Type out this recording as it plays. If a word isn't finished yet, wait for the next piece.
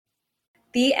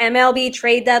The MLB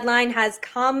trade deadline has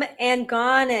come and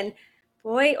gone, and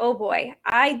boy, oh boy,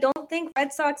 I don't think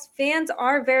Red Sox fans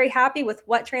are very happy with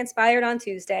what transpired on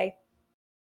Tuesday.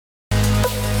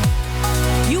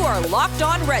 You are Locked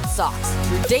On Red Sox,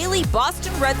 your daily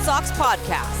Boston Red Sox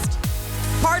podcast.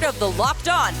 Part of the Locked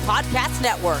On Podcast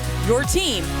Network, your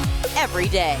team every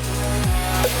day.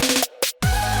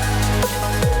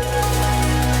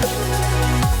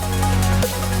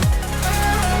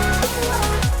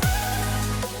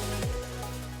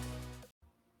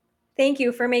 Thank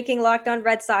you for making Locked On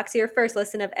Red Sox your first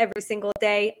listen of every single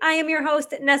day. I am your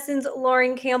host, NESN's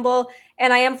Lauren Campbell,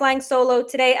 and I am flying solo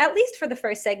today, at least for the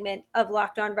first segment of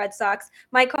Locked On Red Sox.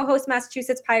 My co-host,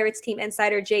 Massachusetts Pirates team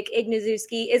insider Jake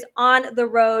Ignazuski, is on the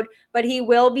road, but he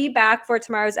will be back for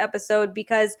tomorrow's episode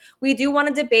because we do want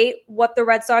to debate what the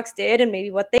Red Sox did and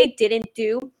maybe what they didn't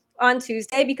do on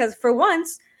Tuesday, because for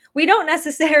once, we don't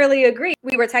necessarily agree.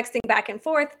 We were texting back and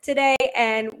forth today,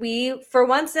 and we, for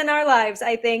once in our lives,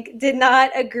 I think, did not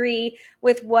agree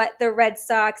with what the Red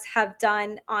Sox have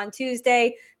done on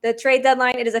Tuesday. The trade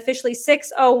deadline, it is officially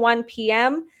 6:01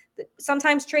 p.m.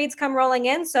 Sometimes trades come rolling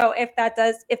in, so if that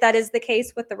is the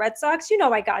case with the Red Sox, you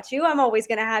know I got you. I'm always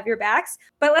going to have your backs.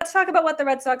 But let's talk about what the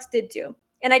Red Sox did do.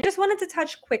 And I just wanted to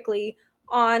touch quickly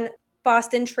on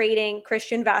Boston trading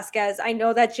Christian Vazquez. I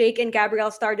know that Jake and Gabrielle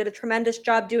Starr did a tremendous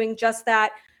job doing just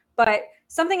that, but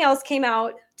something else came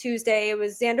out Tuesday. It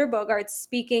was Xander Bogaerts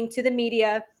speaking to the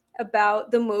media about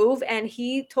the move, and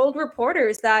he told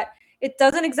reporters that it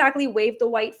doesn't exactly wave the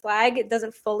white flag. It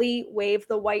doesn't fully wave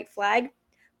the white flag,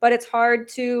 but it's hard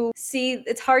to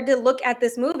look at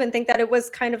this move and think that it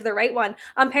was kind of the right one.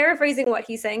 I'm paraphrasing what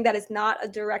he's saying. That is not a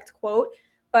direct quote,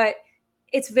 but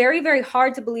it's very, very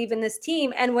hard to believe in this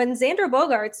team. And when Xander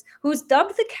Bogaerts, who's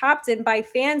dubbed the captain by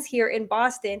fans here in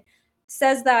Boston,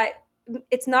 says that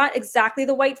it's not exactly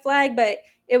the white flag, but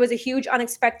it was a huge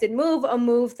unexpected move, a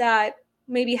move that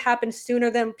maybe happened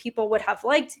sooner than people would have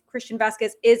liked. Christian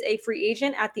Vazquez is a free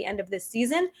agent at the end of this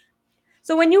season.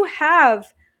 So when you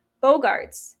have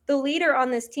Bogaerts, the leader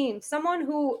on this team, someone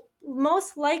who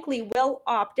most likely will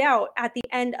opt out at the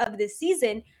end of this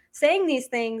season, saying these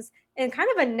things in kind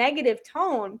of a negative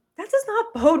tone, that does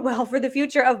not bode well for the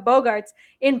future of Bogaerts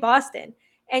in Boston.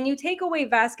 And you take away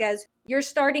Vazquez, your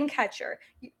starting catcher,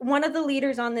 one of the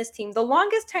leaders on this team, the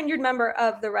longest tenured member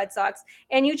of the Red Sox,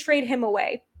 and you trade him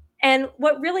away. And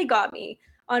what really got me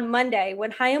on Monday,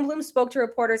 when Chaim Bloom spoke to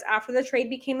reporters after the trade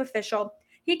became official,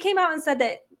 he came out and said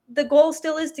that the goal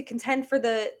still is to contend for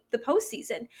the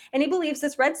postseason. And he believes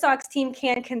this Red Sox team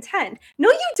can contend. No,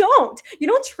 you don't. You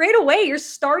don't trade away your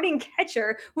starting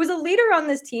catcher, who's a leader on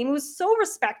this team, who's so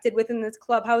respected within this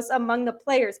clubhouse among the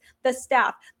players, the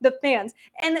staff, the fans,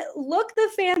 and look the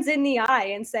fans in the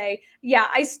eye and say, yeah,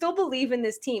 I still believe in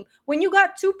this team. When you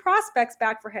got 2 prospects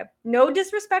back for him, no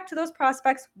disrespect to those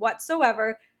prospects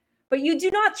whatsoever, but you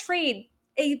do not trade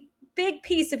a big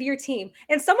piece of your team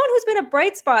and someone who's been a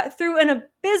bright spot through an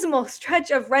abysmal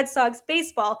stretch of Red Sox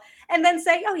baseball, and then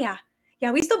say, oh yeah,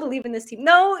 we still believe in this team.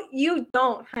 No, you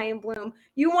don't, Chaim Bloom.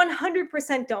 You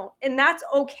 100% don't. And that's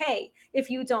okay if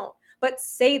you don't. But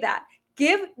say that.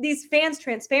 Give these fans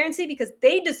transparency because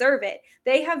they deserve it.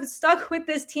 They have stuck with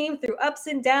this team through ups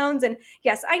and downs. And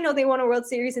yes, I know they won a World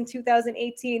Series in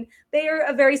 2018. They are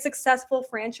a very successful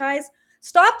franchise.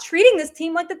 Stop treating this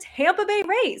team like the Tampa Bay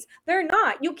Rays. They're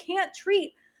not. You can't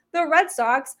treat the Red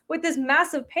Sox with this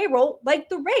massive payroll like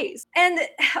the Rays. And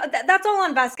that's all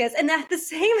on Vazquez. And the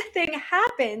same thing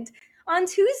happened on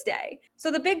Tuesday.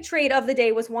 So the big trade of the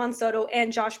day was Juan Soto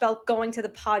and Josh Bell going to the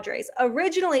Padres.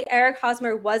 Originally, Eric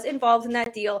Hosmer was involved in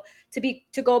that deal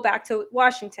to go back to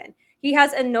Washington. He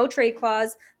has a no trade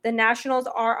clause. The Nationals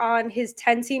are on his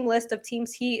 10-team list of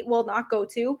teams he will not go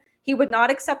to. He would not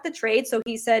accept the trade, so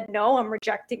he said, no, I'm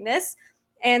rejecting this.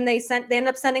 And they ended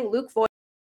up sending Luke Voit.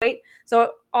 So it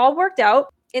all worked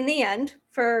out in the end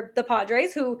for the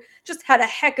Padres, who just had a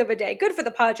heck of a day. Good for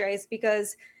the Padres,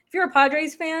 because if you're a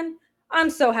Padres fan, I'm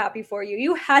so happy for you.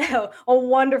 You had a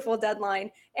wonderful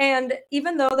deadline. And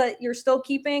even though that you're still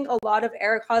keeping a lot of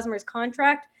Eric Hosmer's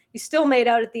contract, you still made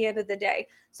out at the end of the day.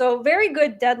 So very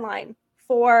good deadline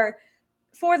for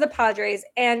the Padres.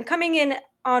 And coming in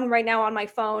on right now on my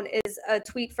phone is a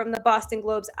tweet from the Boston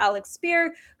Globe's Alex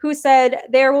Spear, who said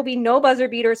there will be no buzzer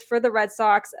beaters for the Red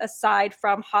Sox aside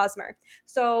from Hosmer.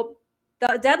 So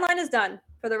the deadline is done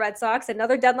for the Red Sox.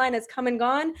 Another deadline has come and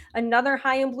gone. Another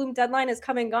Chaim Bloom deadline has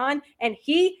come and gone. And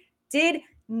he did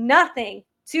nothing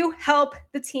to help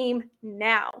the team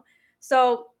now.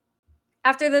 So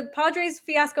after the Padres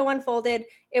fiasco unfolded,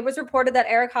 it was reported that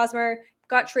Eric Hosmer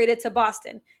got traded to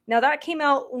Boston. Now that came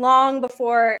out long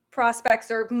before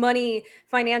prospects or money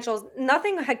financials.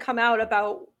 Nothing had come out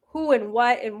about who and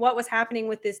what was happening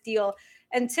with this deal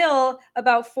until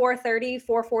about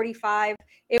 4:45.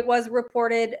 It was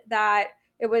reported that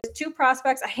it was 2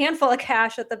 prospects, a handful of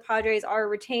cash that the Padres are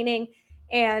retaining,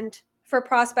 and for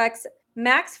prospects,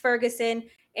 Max Ferguson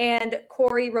and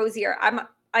Corey Rosier.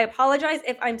 I apologize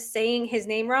if I'm saying his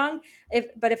name wrong.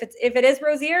 If it is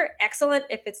Rosier, excellent.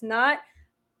 If it's not,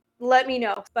 let me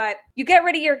know. But you get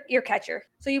rid of your catcher.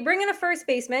 So you bring in a first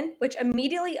baseman, which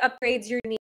immediately upgrades your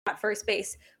need at first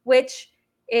base, which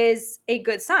is a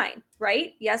good sign,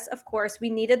 right? Yes, of course, we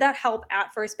needed that help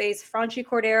at first base. Franchy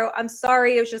Cordero, I'm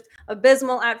sorry, it was just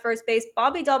abysmal at first base.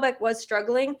 Bobby Dalbec was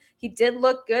struggling. He did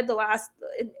look good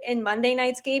in Monday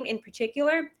night's game in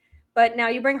particular. But now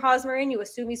you bring Hosmer in, you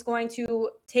assume he's going to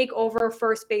take over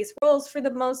first base roles for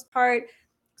the most part.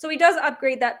 So he does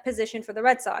upgrade that position for the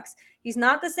Red Sox. He's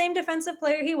not the same defensive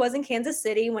player he was in Kansas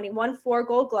City when he won 4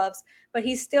 Gold Gloves, but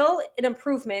he's still an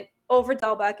improvement over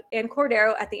Dalbec and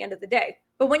Cordero at the end of the day.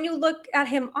 But when you look at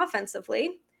him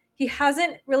offensively, he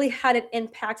hasn't really had an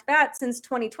impact bat since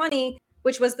 2020,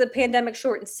 which was the pandemic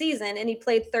shortened season, and he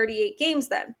played 38 games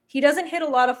then. He doesn't hit a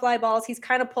lot of fly balls. He's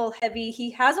kind of pull heavy.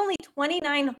 He has only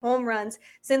 29 home runs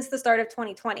since the start of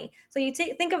 2020. So you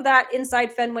think of that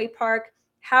inside Fenway Park.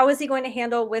 How is he going to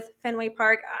handle with Fenway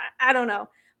Park? I don't know.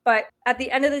 But at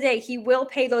the end of the day, he will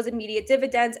pay those immediate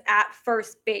dividends at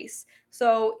first base.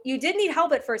 So you did need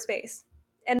help at first base,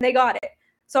 and they got it.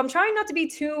 So I'm trying not to be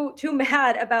too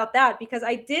mad about that, because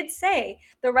I did say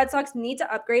the Red Sox need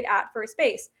to upgrade at first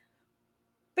base.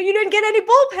 But you didn't get any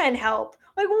bullpen help.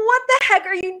 Like, what the heck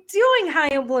are you doing,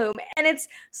 Chaim Bloom? And it's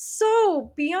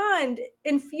so beyond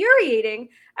infuriating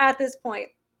at this point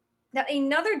that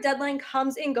another deadline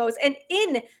comes and goes. And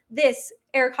in this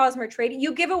Eric Hosmer trade,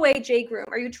 you give away Jay Groom,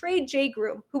 or you trade Jay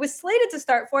Groom, who was slated to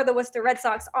start for the Worcester Red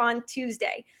Sox on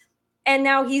Tuesday. And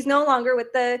now he's no longer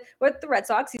with the Red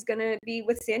Sox. He's going to be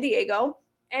with San Diego.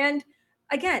 And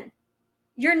again,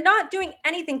 you're not doing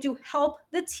anything to help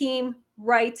the team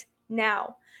right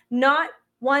now. Not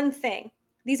one thing.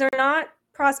 These are not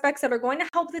prospects that are going to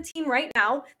help the team right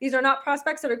now. These are not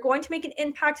prospects that are going to make an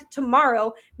impact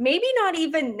tomorrow, maybe not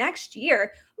even next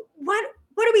year. What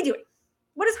are we doing?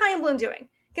 What is Chaim Bloom doing?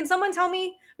 Can someone tell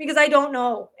me? Because I don't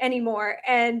know anymore.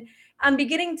 And I'm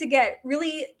beginning to get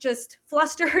really just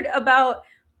flustered about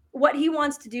what he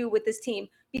wants to do with this team,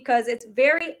 because it's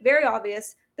very, very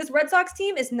obvious. This Red Sox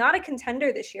team is not a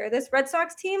contender this year. This Red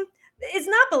Sox team is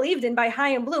not believed in by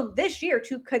Chaim Bloom this year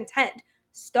to contend.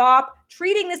 Stop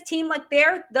treating this team like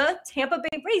they're the Tampa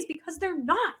Bay Rays, because they're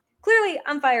not. Clearly,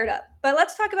 I'm fired up. But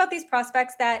let's talk about these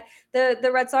prospects that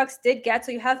the Red Sox did get.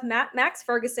 So you have Max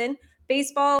Ferguson.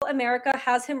 Baseball America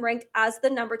has him ranked as the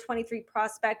number 23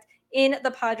 prospect in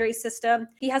the Padres system.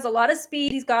 He has a lot of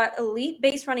speed. He's got elite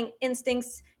base running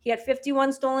instincts. He had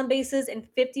 51 stolen bases in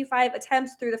 55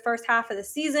 attempts through the first half of the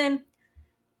season.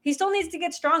 He still needs to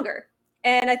get stronger.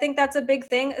 And I think that's a big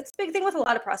thing. It's a big thing with a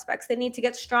lot of prospects. They need to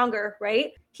get stronger,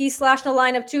 right? He slashed a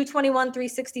line of 221,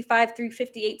 365,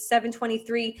 358,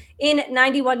 723 in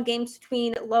 91 games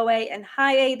between low A and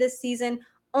high A this season.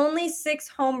 Only 6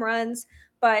 home runs,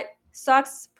 but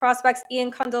Sox prospects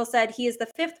Ian Cundall said he is the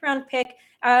 5th round pick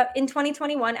in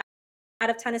 2021 out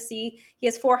of Tennessee. He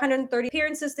has 430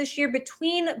 appearances this year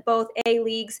between both A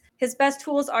leagues. His best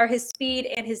tools are his speed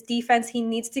and his defense. He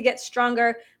needs to get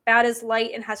stronger. Bat is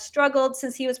light and has struggled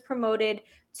since he was promoted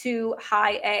to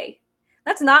high A.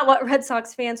 That's not what Red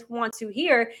Sox fans want to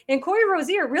hear. And Corey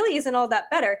Rosier really isn't all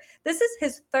that better. This is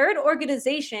his 3rd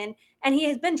organization, and he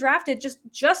has been drafted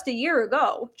just a year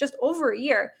ago, just over a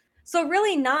year. So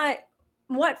really not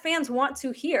what fans want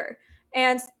to hear.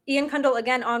 And Ian Cundall,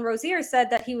 again, on Rosier, said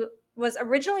that he was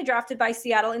originally drafted by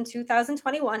Seattle in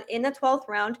 2021 in the 12th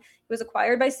round. He was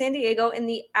acquired by San Diego in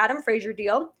the Adam Frazier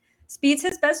deal. Speed's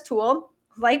his best tool,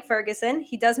 like Ferguson.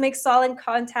 He does make solid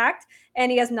contact,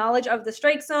 and he has knowledge of the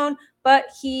strike zone, but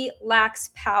he lacks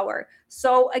power.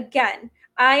 So again,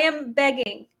 I am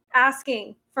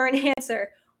asking for an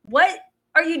answer. What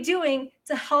are you doing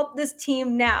to help this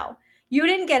team now? You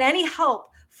didn't get any help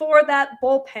for that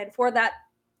bullpen, for that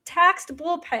taxed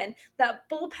bullpen, that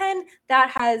bullpen that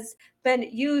has been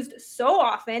used so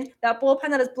often, that bullpen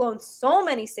that has blown so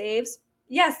many saves.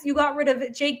 Yes, you got rid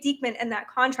of Jake Diekman and that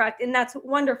contract, and that's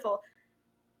wonderful.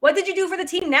 What did you do for the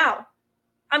team now?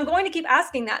 I'm going to keep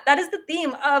asking that. That is the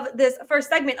theme of this first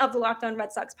segment of the Locked On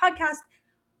Red Sox podcast.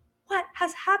 What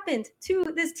has happened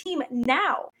to this team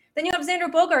now? Then you have Xander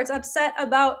Bogaerts upset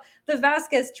about the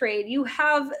Vasquez trade. You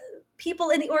have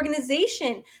people in the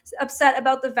organization upset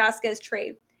about the Vasquez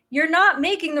trade. you're not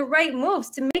making the right moves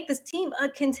to make this team a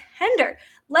contender.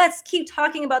 Let's keep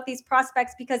talking about these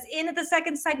prospects, because in the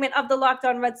second segment of the Locked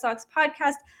On Red Sox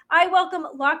podcast, I welcome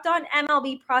Locked On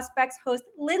MLB Prospects host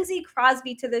Lindsey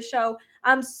Crosby to the show.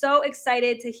 I'm so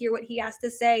excited to hear what he has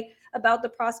to say about the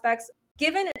prospects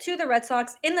given to the Red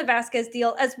Sox in the Vasquez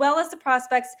deal, as well as the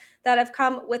prospects that have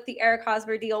come with the Eric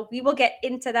Hosmer deal. We will get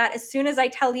into that as soon as I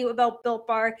tell you about Built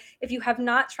Bar. If you have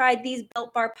not tried these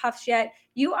Built Bar Puffs yet,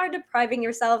 you are depriving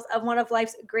yourselves of one of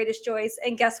life's greatest joys.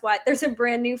 And guess what? There's a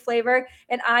brand new flavor,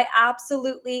 and I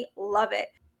absolutely love it.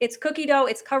 It's cookie dough.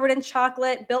 It's covered in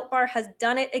chocolate. Built Bar has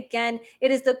done it again. It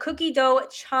is the cookie dough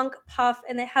chunk puff,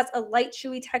 and it has a light,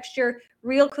 chewy texture,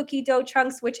 real cookie dough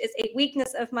chunks, which is a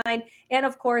weakness of mine. And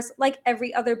of course, like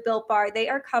every other Built Bar, they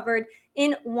are covered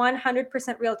in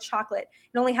 100% real chocolate.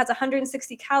 It only has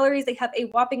 160 calories. They have a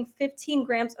whopping 15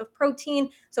 grams of protein.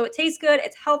 So it tastes good.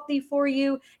 It's healthy for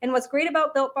you. And what's great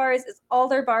about Built Bars is all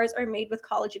their bars are made with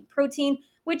collagen protein,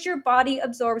 which your body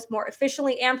absorbs more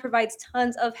efficiently and provides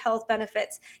tons of health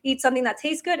benefits. Eat something that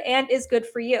tastes good and is good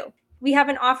for you. We have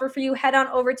an offer for you. Head on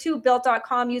over to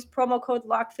built.com. Use promo code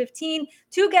LOCK15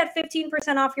 to get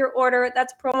 15% off your order.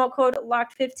 That's promo code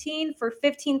LOCK15 for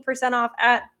 15% off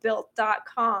at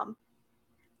built.com.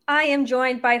 I am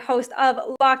joined by host of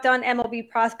Locked On MLB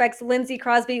Prospects, Lindsey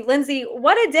Crosby. Lindsey,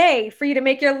 what a day for you to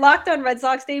make your Locked On Red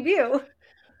Sox debut.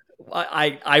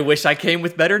 I wish I came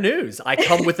with better news. I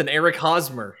come with an Eric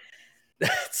Hosmer.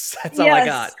 That's all I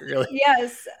got, really.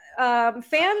 Yes.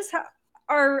 Fans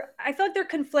I feel like they're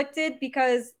conflicted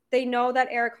because they know that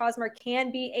Eric Hosmer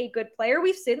can be a good player.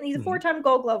 We've seen he's a four-time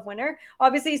Gold Glove winner.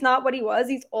 Obviously, he's not what he was.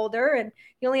 He's older, and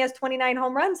he only has 29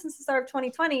 home runs since the start of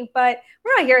 2020. But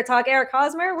we're not here to talk Eric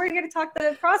Hosmer. We're here to talk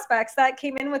the prospects that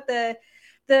came in with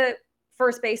the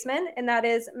first baseman, and that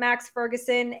is Max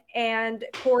Ferguson and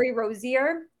Corey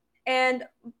Rosier. And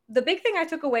the big thing I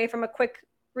took away from a quick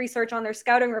research on their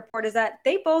scouting report is that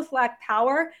they both lack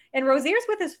power, and Rosier's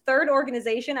with his third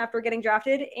organization after getting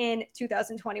drafted in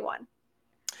 2021.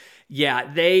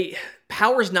 Yeah,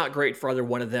 power's not great for either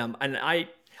one of them. And I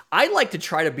like to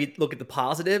try to look at the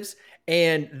positives,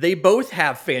 and they both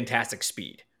have fantastic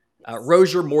speed.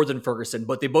 Rosier more than Ferguson,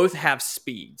 but they both have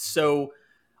speed. So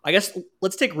I guess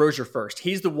let's take Rosier first.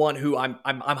 He's the one who I'm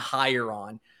higher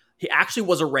on. He actually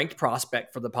was a ranked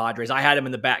prospect for the Padres. I had him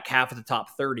in the back half of the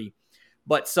top 30.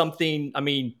 But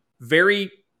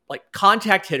very like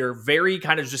contact hitter, very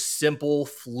kind of just simple,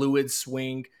 fluid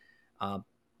swing,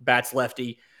 bats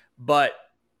lefty, but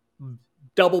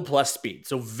double plus speed.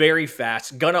 So very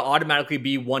fast, gonna automatically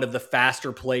be one of the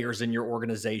faster players in your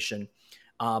organization.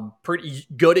 Pretty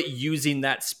good at using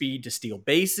that speed to steal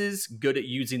bases, good at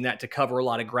using that to cover a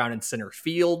lot of ground in center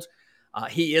field.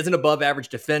 He is an above average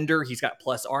defender. He's got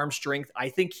plus arm strength. I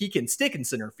think he can stick in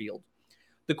center field.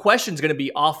 The question is going to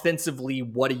be offensively,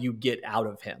 what do you get out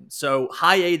of him? So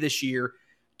high A this year,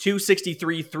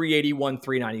 263, 381,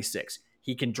 396.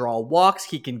 He can draw walks.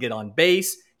 He can get on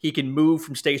base. He can move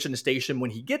from station to station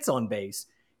when he gets on base.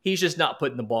 He's just not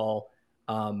putting the ball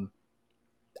out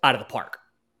of the park.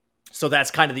 So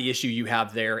that's kind of the issue you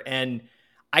have there. And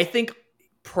I think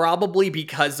probably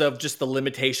because of just the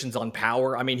limitations on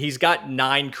power. I mean, he's got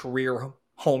 9 career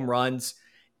home runs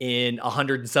in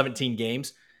 117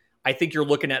 games. I think you're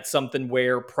looking at something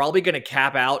where probably going to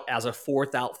cap out as a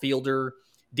fourth outfielder,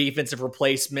 defensive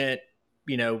replacement,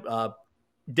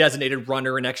 designated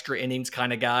runner and extra innings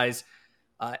kind of guys.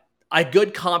 A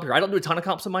good comp here. I don't do a ton of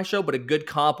comps on my show, but a good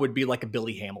comp would be like a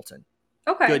Billy Hamilton.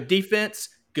 Okay. Good defense,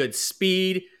 good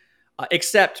speed,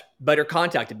 except better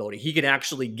contact ability. He can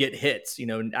actually get hits,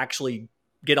 and actually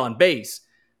get on base,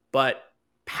 but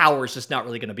power is just not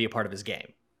really going to be a part of his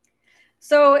game.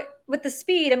 So with the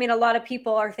speed, I mean, a lot of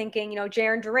people are thinking,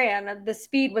 Jarren Duran, the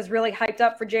speed was really hyped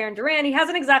up for Jarren Duran. He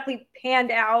hasn't exactly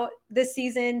panned out this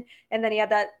season. And then he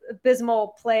had that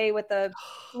abysmal play with the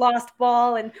lost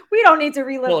ball, and we don't need to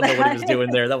relive that. I don't know what he was doing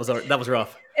there. That was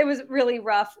rough. It was really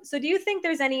rough. So do you think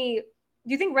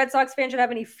Red Sox fans should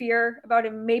have any fear about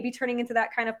him maybe turning into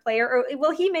that kind of player? Or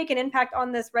will he make an impact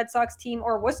on this Red Sox team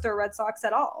or Worcester Red Sox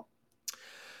at all?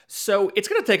 So it's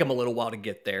going to take him a little while to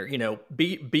get there.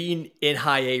 Being in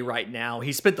high A right now,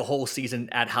 he spent the whole season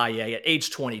at high A at age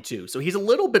 22. So he's a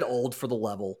little bit old for the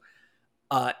level.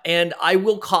 And I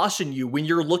will caution you, when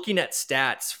you're looking at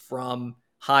stats from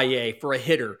high A for a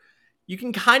hitter, you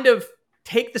can kind of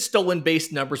take the stolen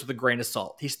base numbers with a grain of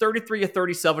salt. He's 33 of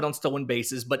 37 on stolen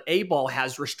bases, but A-ball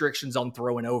has restrictions on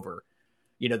throwing over.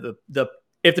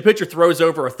 If the pitcher throws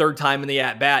over a third time in the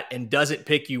at-bat and doesn't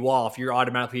pick you off, you're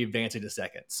automatically advancing to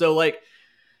second. So,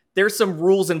 there's some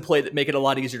rules in play that make it a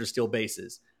lot easier to steal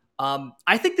bases.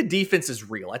 I think the defense is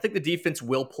real. I think the defense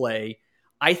will play.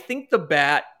 I think the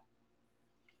bat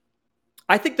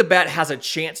has a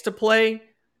chance to play.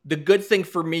 The good thing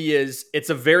for me is it's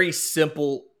a very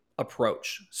simple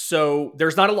approach. So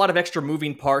there's not a lot of extra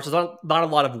moving parts. There's not a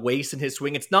lot of waste in his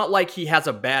swing. It's not like he has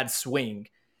a bad swing.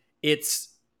 It's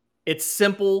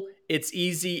simple. It's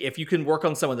easy. If you can work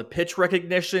on some of the pitch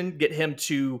recognition, get him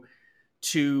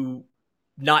to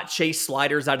not chase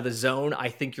sliders out of the zone, I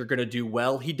think you're going to do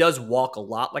well. He does walk a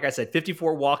lot. Like I said,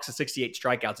 54 walks and 68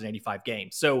 strikeouts in 85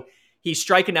 games. So he's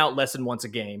striking out less than once a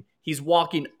game. He's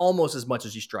walking almost as much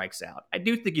as he strikes out. I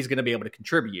do think he's going to be able to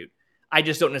contribute. I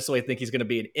just don't necessarily think he's going to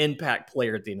be an impact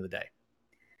player at the end of the day.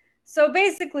 So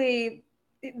basically,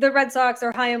 the Red Sox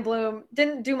or Chaim Bloom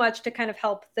didn't do much to kind of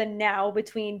help the now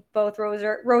between both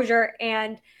Rozier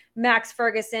and Max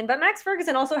Ferguson. But Max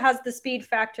Ferguson also has the speed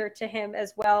factor to him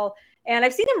as well. And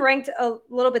I've seen him ranked a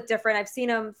little bit different. I've seen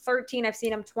him 13. I've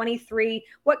seen him 23.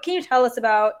 What can you tell us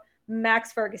about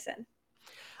Max Ferguson?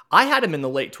 I had him in the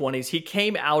late 20s. He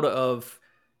came out of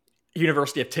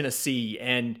University of Tennessee,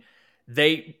 and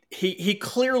he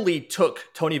clearly took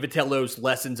Tony Vitello's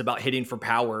lessons about hitting for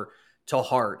power to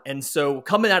heart. And so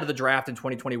coming out of the draft in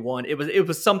 2021, it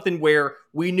was something where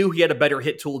we knew he had a better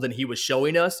hit tool than he was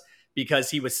showing us because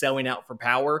he was selling out for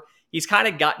power. He's kind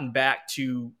of gotten back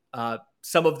to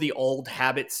some of the old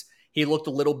habits. He looked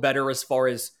a little better as far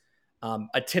as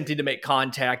attempting to make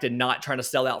contact and not trying to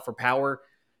sell out for power.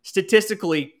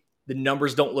 Statistically, the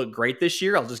numbers don't look great this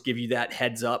year. I'll just give you that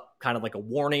heads up, kind of like a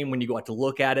warning when you go out to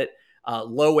look at it.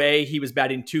 Low A, he was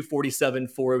batting 247,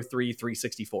 403,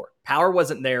 364. Power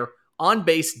wasn't there. On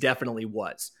base definitely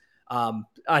was.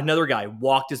 Another guy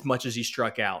walked as much as he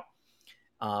struck out.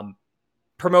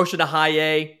 Promotion to high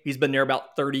A, he's been there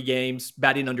about 30 games,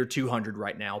 batting under 200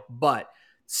 right now. But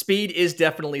speed is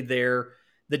definitely there.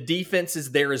 The defense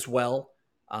is there as well.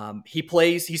 He's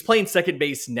playing second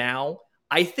base now.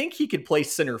 I think he could play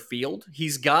center field.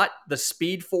 He's got the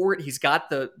speed for it. He's got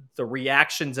the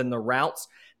reactions and the routes.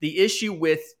 The issue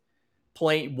with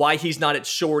playing, why he's not at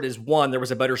short is, one, there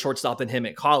was a better shortstop than him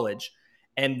at college.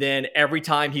 And then every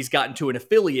time he's gotten to an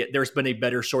affiliate, there's been a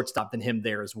better shortstop than him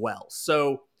there as well.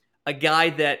 So a guy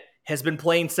that has been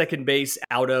playing second base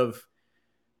out of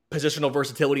positional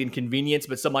versatility and convenience,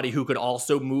 but somebody who could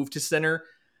also move to center.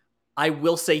 I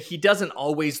will say he doesn't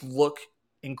always look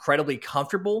incredibly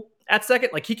comfortable at second.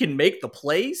 Like, he can make the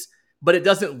plays, but it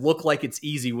doesn't look like it's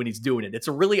easy when he's doing it. It's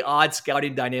a really odd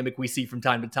scouting dynamic we see from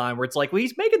time to time where it's like, well,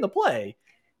 he's making the play.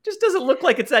 Just doesn't look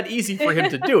like it's that easy for him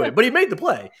to do it, but he made the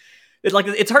play.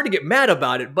 It's hard to get mad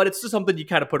about it, but it's just something you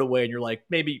kind of put away and you're like,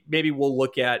 maybe we'll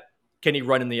look at, can he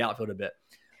run in the outfield a bit?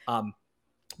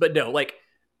 But no, like,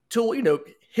 tool,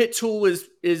 hit tool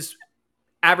is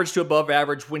average to above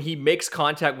average. When he makes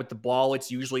contact with the ball,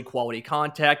 it's usually quality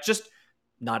contact, just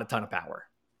not a ton of power.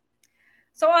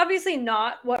 So obviously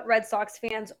not what Red Sox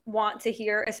fans want to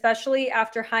hear, especially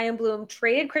after Chaim Bloom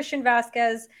traded Christian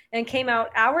Vasquez and came out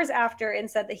hours after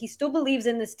and said that he still believes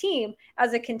in this team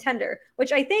as a contender,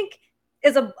 which I think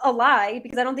is a lie,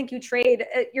 because I don't think you trade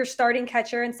your starting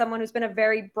catcher and someone who's been a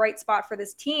very bright spot for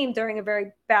this team during a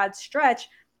very bad stretch.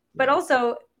 But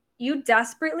also, you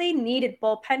desperately needed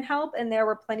bullpen help, and there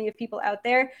were plenty of people out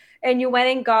there, and you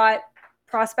went and got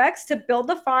prospects to build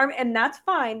the farm, and that's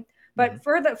fine. But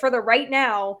for the right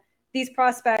now, these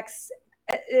prospects,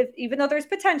 even though there's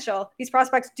potential, these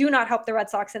prospects do not help the Red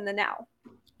Sox in the now.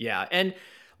 Yeah, and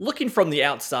looking from the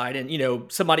outside,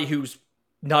 and somebody who's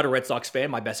not a Red Sox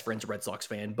fan, my best friend's a Red Sox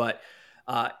fan, but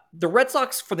the Red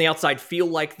Sox from the outside feel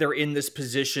like they're in this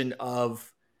position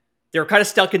of, they're kind of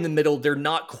stuck in the middle. They're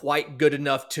not quite good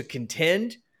enough to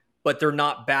contend, but they're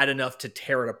not bad enough to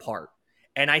tear it apart.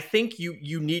 And I think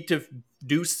you need to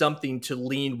do something to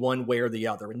lean one way or the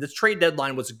other. And this trade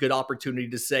deadline was a good opportunity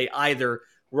to say, either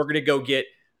we're going to go get,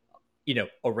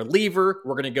 a reliever,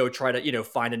 we're going to go try to,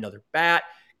 find another bat,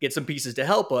 get some pieces to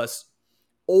help us,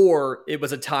 or it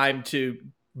was a time to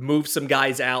move some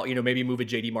guys out, maybe move a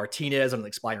JD Martinez on an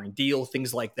expiring deal,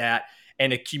 things like that,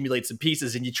 and accumulate some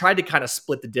pieces. And you tried to kind of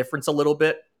split the difference a little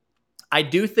bit. I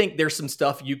do think there's some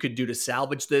stuff you could do to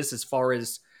salvage this, as far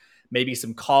as maybe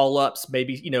some call-ups,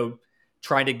 maybe,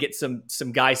 trying to get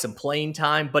some guys some playing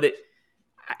time. But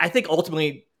I think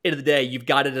ultimately, end of the day, you've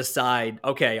got to decide,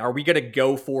 okay, are we going to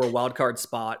go for a wild card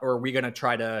spot, or are we going to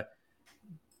try to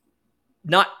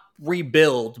not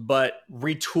rebuild, but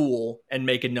retool and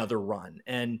make another run?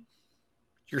 And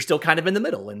you're still kind of in the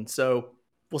middle. And so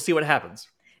we'll see what happens.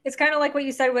 It's kind of like what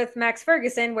you said with Max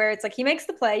Ferguson, where it's like he makes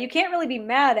the play. You can't really be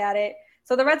mad at it.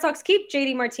 So the Red Sox keep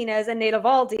JD Martinez and Nate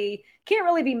Eovaldi. Can't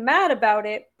really be mad about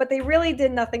it, but they really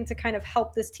did nothing to kind of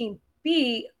help this team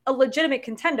be a legitimate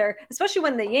contender, especially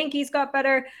when the Yankees got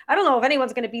better. I don't know if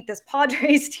anyone's going to beat this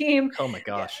Padres team. Oh my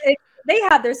gosh. They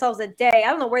had themselves a day. I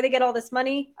don't know where they get all this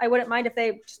money. I wouldn't mind if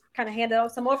they just kind of handed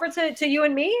out some over to you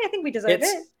and me. I think we deserve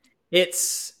it.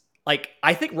 It's like,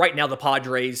 I think right now the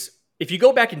Padres, if you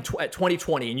go back in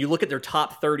 2020 and you look at their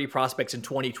top 30 prospects in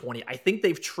 2020, I think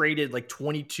they've traded like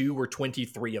 22 or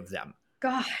 23 of them.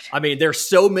 God. I mean, there's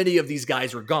so many of these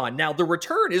guys are gone. Now, the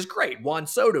return is great. Juan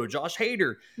Soto, Josh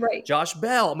Hader, right, Josh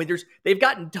Bell. I mean, they've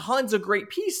gotten tons of great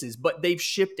pieces, but they've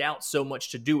shipped out so much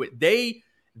to do it. They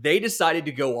decided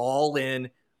to go all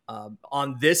in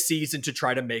on this season to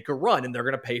try to make a run, and they're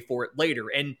going to pay for it later.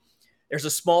 And there's a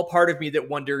small part of me that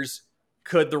wonders,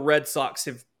 could the Red Sox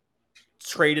have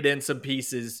traded in some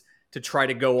pieces to try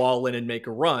to go all in and make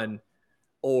a run,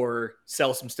 or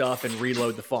sell some stuff and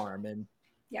reload the farm? And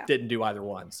didn't do either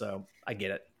one. So I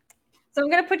get it. So I'm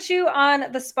going to put you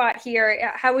on the spot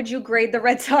here. How would you grade the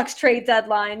Red Sox trade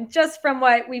deadline, just from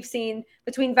what we've seen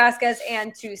between Vasquez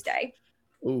and Tuesday?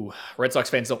 Ooh, Red Sox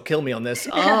fans, don't kill me on this.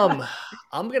 I'm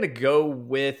going to go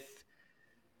with,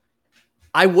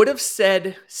 I would have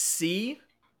said C,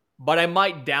 but I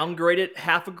might downgrade it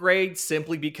half a grade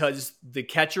simply because the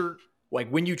catcher, like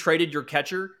when you traded your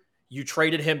catcher, you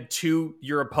traded him to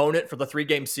your opponent for the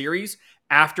 3-game series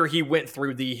after he went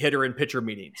through the hitter and pitcher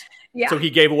meetings. Yeah. So he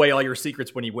gave away all your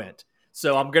secrets when he went.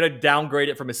 So I'm going to downgrade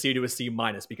it from a C to a C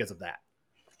minus because of that.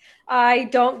 I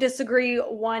don't disagree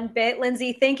one bit.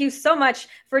 Lindsay, thank you so much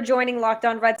for joining Locked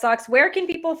On Red Sox. Where can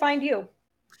people find you?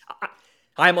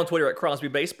 I'm on Twitter at Crosby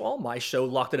Baseball. My show,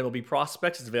 Locked On MLB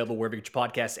Prospects, is available wherever you get your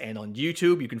podcasts and on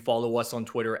YouTube. You can follow us on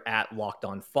Twitter at Locked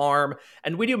On Farm.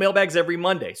 And we do mailbags every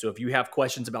Monday. So if you have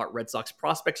questions about Red Sox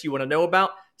prospects you want to know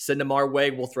about, send them our way.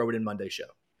 We'll throw it in Monday's show.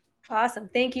 Awesome.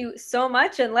 Thank you so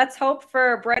much. And let's hope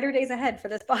for brighter days ahead for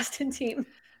this Boston team.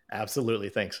 Absolutely.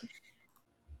 Thanks.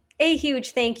 A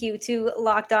huge thank you to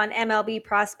Locked On MLB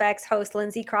Prospects host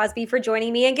Lindsay Crosby for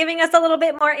joining me and giving us a little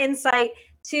bit more insight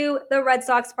to the Red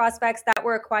Sox prospects that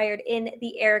were acquired in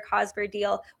the Eric Hosmer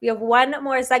deal. We have one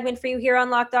more segment for you here on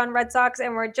Locked On Red Sox,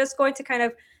 and we're just going to kind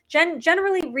of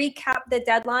generally recap the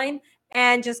deadline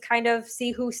and just kind of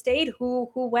see who stayed, who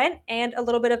went, and a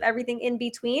little bit of everything in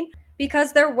between,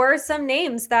 because there were some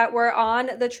names that were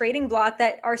on the trading block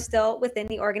that are still within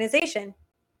the organization.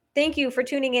 Thank you for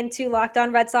tuning in to Locked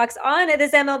On Red Sox on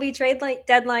this MLB trade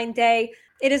deadline day.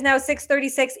 It is now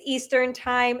 6:36 Eastern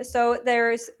time, so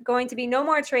there's going to be no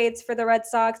more trades for the Red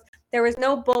Sox. There was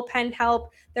no bullpen help.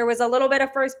 There was a little bit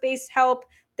of first base help.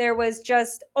 There was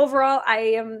just overall, I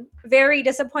am very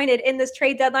disappointed in this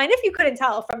trade deadline, if you couldn't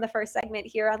tell from the first segment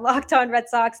here on Locked On Red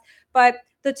Sox. But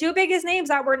the two biggest names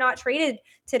that were not traded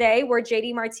today were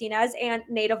JD Martinez and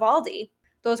Nate Eovaldi.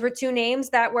 Those were two names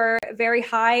that were very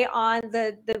high on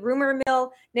the rumor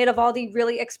mill. Nate Eovaldi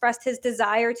really expressed his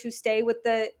desire to stay with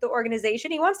the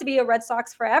organization. He wants to be a Red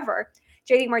Sox forever.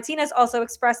 JD Martinez also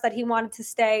expressed that he wanted to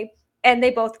stay, and they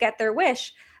both get their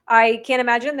wish. I can't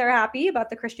imagine they're happy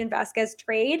about the Christian Vasquez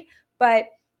trade, but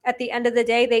at the end of the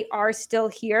day, they are still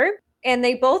here. And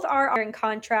they both are in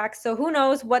contracts. So who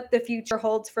knows what the future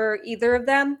holds for either of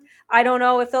them. I don't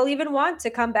know if they'll even want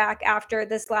to come back after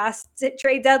this last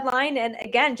trade deadline. And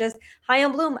again, just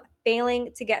Chaim Bloom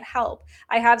failing to get help.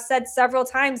 I have said several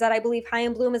times that I believe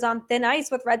Chaim Bloom is on thin ice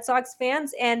with Red Sox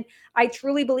fans. And I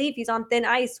truly believe he's on thin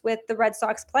ice with the Red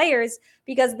Sox players,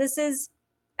 because this is,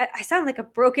 I sound like a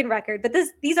broken record, but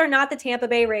these are not the Tampa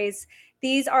Bay Rays.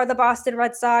 These are the Boston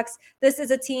Red Sox. This is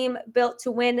a team built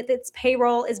to win. Its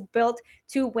payroll is built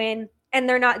to win, and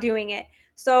they're not doing it.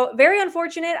 So very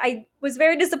unfortunate. I was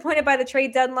very disappointed by the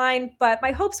trade deadline, but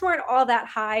my hopes weren't all that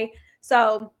high.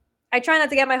 So I try not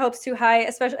to get my hopes too high,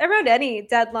 especially around any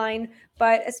deadline,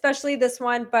 but especially this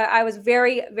one. But I was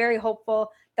very, very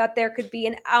hopeful that there could be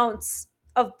an ounce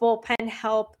of bullpen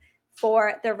help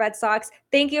for the Red Sox.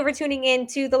 Thank you for tuning in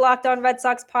to the Locked On Red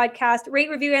Sox podcast.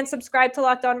 Rate, review, and subscribe to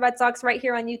Locked On Red Sox right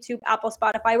here on YouTube, Apple,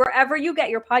 Spotify, wherever you get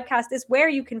your podcast is where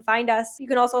you can find us. You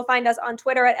can also find us on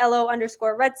Twitter at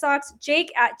LO_Red Sox,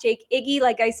 Jake at Jake Iggy.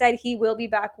 Like I said, he will be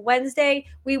back Wednesday.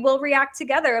 We will react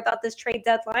together about this trade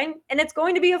deadline, and it's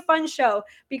going to be a fun show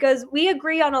because we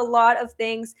agree on a lot of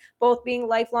things, both being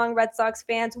lifelong Red Sox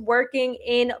fans, working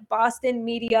in Boston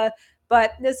media.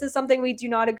 But this is something we do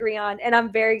not agree on, and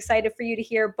I'm very excited for you to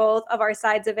hear both of our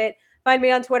sides of it. Find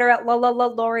me on Twitter at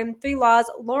Lauren, 3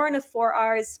 Laws, Lauren with 4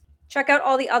 R's. Check out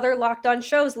all the other Locked On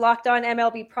shows, Locked On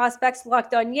MLB Prospects,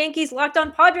 Locked On Yankees, Locked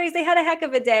On Padres. They had a heck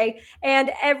of a day,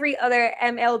 and every other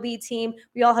MLB team.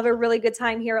 We all have a really good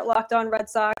time here at Locked On Red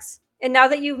Sox. And now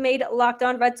that you've made Locked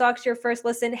On Red Sox your first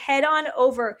listen, head on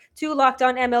over to Locked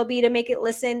On MLB to make it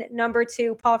listen number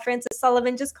 2. Paul Francis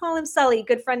Sullivan, just call him Sully,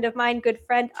 good friend of mine, good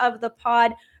friend of the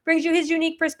pod, brings you his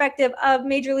unique perspective of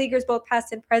major leaguers, both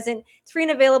past and present. It's free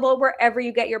and available wherever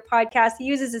you get your podcast. He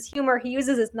uses his humor, he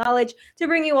uses his knowledge to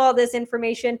bring you all this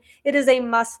information. It is a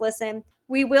must listen.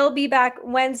 We will be back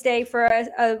Wednesday for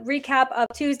a recap of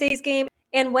Tuesday's game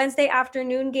and Wednesday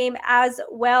afternoon game as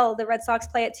well. The Red Sox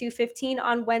play at 2:15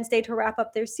 on Wednesday to wrap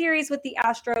up their series with the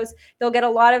Astros. They'll get a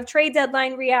lot of trade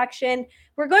deadline reaction.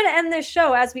 We're going to end this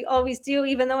show as we always do,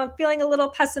 even though I'm feeling a little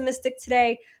pessimistic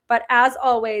today. But as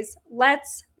always,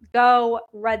 let's go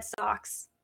Red Sox.